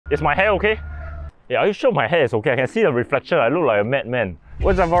Is my hair okay? Yeah, are you sure my hair is okay? I can see the reflection. I look like a madman.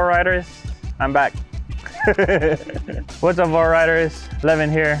 What's up, Voro Riders? I'm back. What's up, Voro Riders?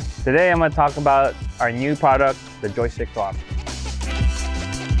 Levin here. Today I'm going to talk about our new product, the Joystick Throttle.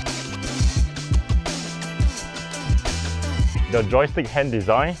 The joystick hand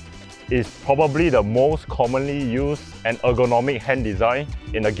design is probably the most commonly used and ergonomic hand design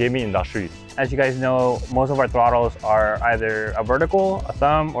in the gaming industry. As you guys know, most of our throttles are either a vertical, a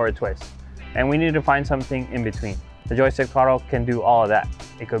thumb, or a twist. And we need to find something in between. The Joystick Throttle can do all of that.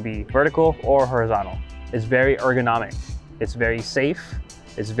 It could be vertical or horizontal. It's very ergonomic. It's very safe.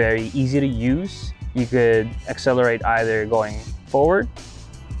 It's very easy to use. You could accelerate either going forward,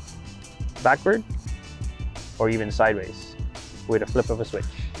 backward, or even sideways with a flip of a switch.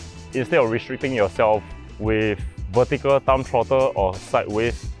 Instead of restricting yourself with vertical thumb throttle or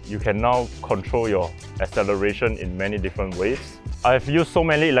sideways, you can now control your acceleration in many different ways. I've used so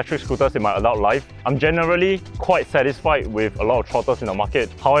many electric scooters in my adult life. I'm generally quite satisfied with a lot of throttles in the market.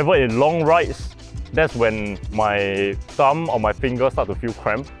 However, in long rides, that's when my thumb or my finger start to feel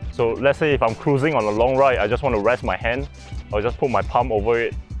cramped. So let's say if I'm cruising on a long ride, I just want to rest my hand, or just put my palm over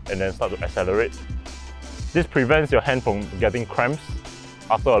it and then start to accelerate. This prevents your hand from getting cramps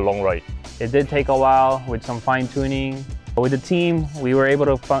after a long ride. It did take a while with some fine tuning. With the team, we were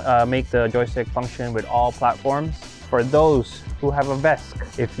able to make the joystick function with all platforms. For those who have a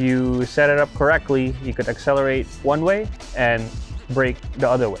VESC, if you set it up correctly, you could accelerate one way and brake the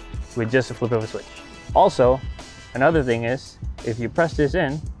other way with just a flip of a switch. Also, another thing is, if you press this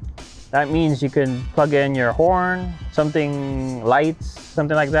in, that means you can plug in your horn, something lights,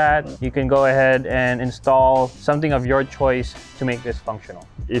 something like that. You can go ahead and install something of your choice to make this functional.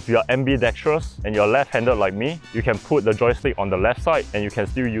 If you're ambidextrous and you're left-handed like me, you can put the joystick on the left side and you can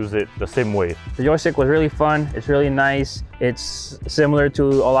still use it the same way. The joystick was really fun. It's really nice. It's similar to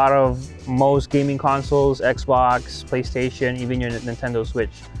a lot of most gaming consoles, Xbox, PlayStation, even your Nintendo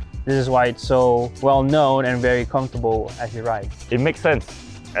Switch. This is why it's so well known and very comfortable as you ride. It makes sense.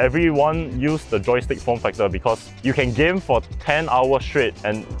 Everyone use the joystick form factor because you can game for 10 hours straight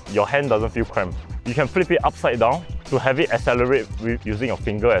and your hand doesn't feel cramped. You can flip it upside down to have it accelerate with using your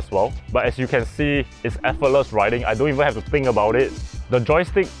finger as well. But as you can see, it's effortless riding. I don't even have to think about it. The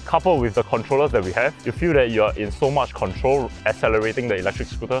joystick coupled with the controllers that we have, you feel that you're in so much control accelerating the electric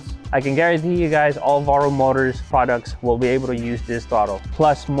scooters. I can guarantee you guys all VoroMotors products will be able to use this throttle,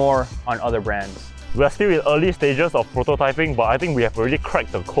 plus more on other brands. We are still in early stages of prototyping, but I think we have already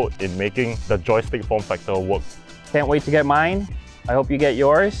cracked the code in making the joystick form factor work. Can't wait to get mine. I hope you get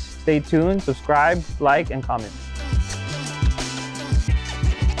yours. Stay tuned, subscribe, like, and comment.